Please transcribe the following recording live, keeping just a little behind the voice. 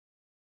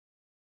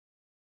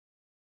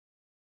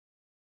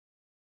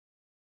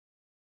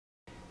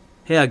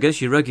Hey, I guess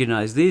you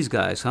recognize these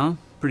guys, huh?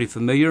 Pretty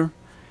familiar.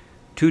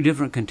 Two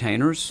different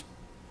containers.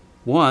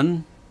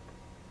 One,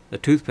 a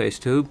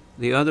toothpaste tube.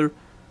 The other,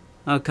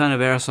 a kind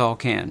of aerosol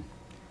can.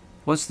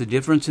 What's the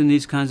difference in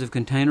these kinds of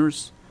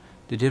containers?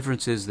 The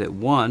difference is that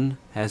one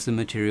has the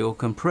material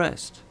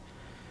compressed.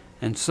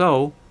 And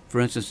so, for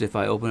instance, if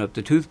I open up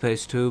the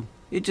toothpaste tube,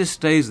 it just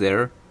stays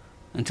there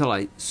until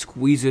I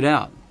squeeze it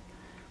out.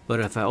 But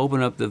if I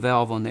open up the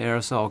valve on the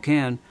aerosol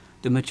can,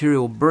 the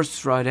material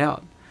bursts right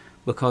out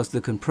because the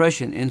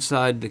compression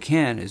inside the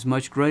can is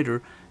much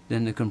greater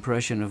than the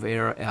compression of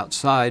air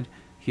outside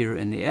here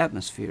in the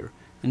atmosphere.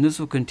 And this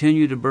will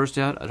continue to burst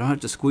out. I don't have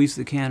to squeeze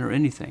the can or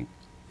anything.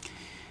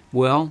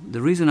 Well,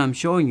 the reason I'm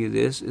showing you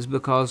this is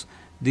because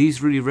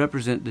these really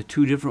represent the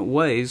two different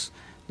ways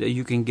that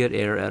you can get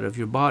air out of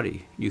your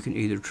body. You can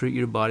either treat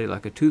your body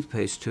like a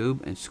toothpaste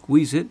tube and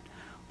squeeze it,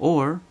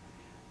 or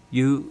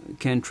you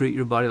can treat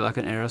your body like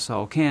an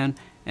aerosol can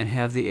and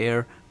have the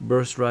air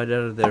burst right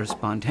out of there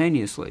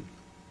spontaneously.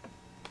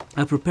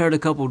 I prepared a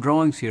couple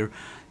drawings here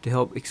to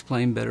help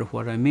explain better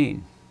what I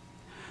mean.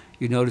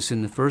 You notice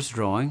in the first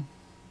drawing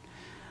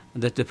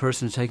that the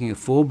person is taking a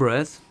full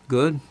breath.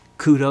 Good.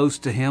 Kudos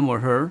to him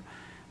or her.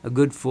 A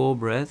good full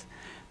breath.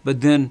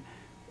 But then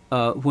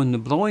when the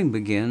blowing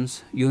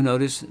begins, you'll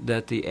notice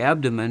that the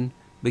abdomen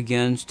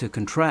begins to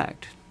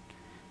contract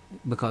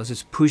because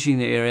it's pushing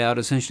the air out,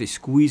 essentially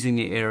squeezing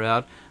the air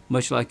out,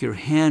 much like your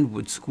hand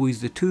would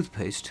squeeze the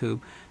toothpaste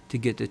tube to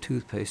get the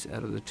toothpaste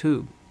out of the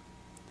tube.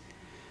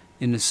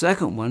 In the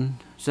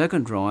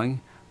second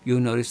drawing, you'll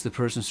notice the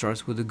person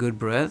starts with a good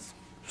breath.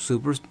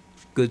 Super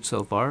good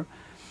so far.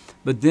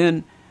 But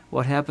then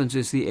what happens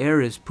is the air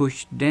is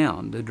pushed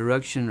down. The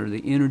direction or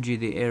the energy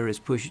the air is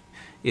pushed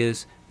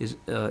is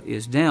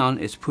down.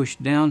 It's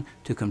pushed down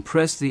to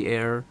compress the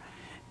air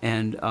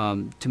and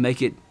to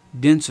make it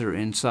denser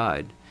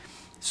inside,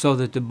 so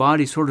that the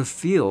body sort of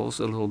feels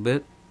a little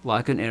bit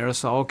like an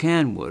aerosol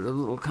can would, a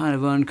little kind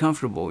of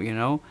uncomfortable, you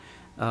know,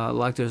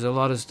 like there's a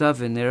lot of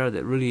stuff in there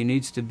that really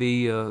needs to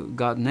be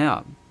gotten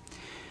out.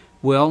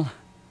 Well,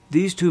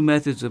 these two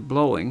methods of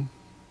blowing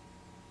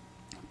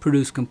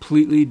produce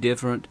completely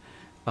different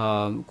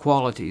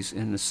qualities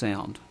in the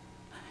sound,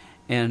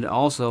 and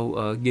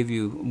also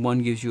one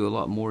gives you a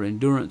lot more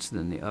endurance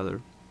than the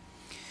other.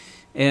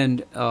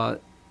 And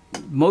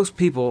most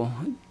people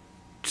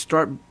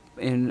start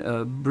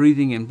in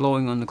breathing and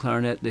blowing on the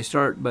clarinet. They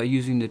start by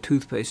using the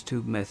toothpaste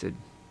tube method.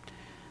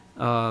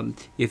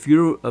 If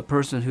you're a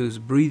person who's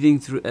breathing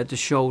through at the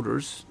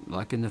shoulders,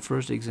 like in the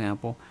first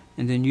example,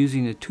 and then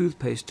using the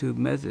toothpaste tube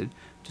method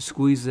to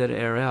squeeze that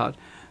air out,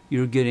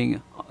 you're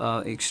getting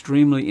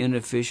extremely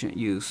inefficient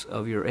use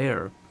of your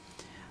air.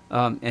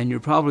 And you're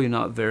probably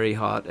not very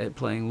hot at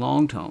playing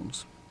long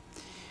tones.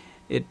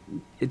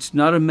 It's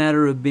not a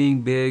matter of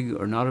being big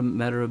or not a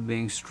matter of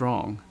being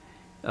strong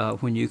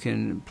when you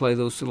can play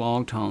those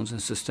long tones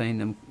and sustain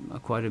them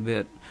quite a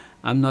bit.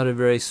 I'm not a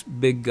very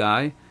big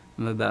guy.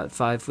 I'm about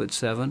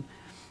 5'7",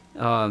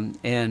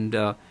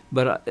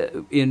 but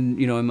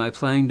in my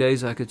playing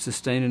days, I could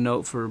sustain a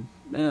note for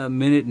a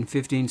minute and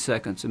 15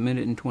 seconds, a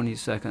minute and 20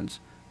 seconds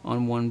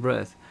on one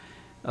breath,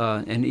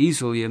 and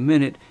easily a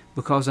minute,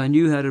 because I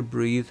knew how to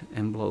breathe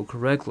and blow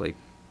correctly.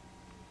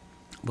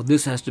 Well,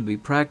 this has to be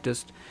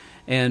practiced,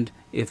 and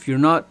if you're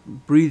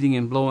not breathing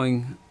and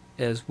blowing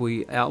as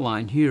we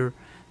outline here,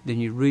 then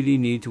you really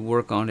need to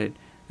work on it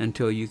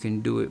until you can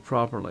do it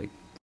properly.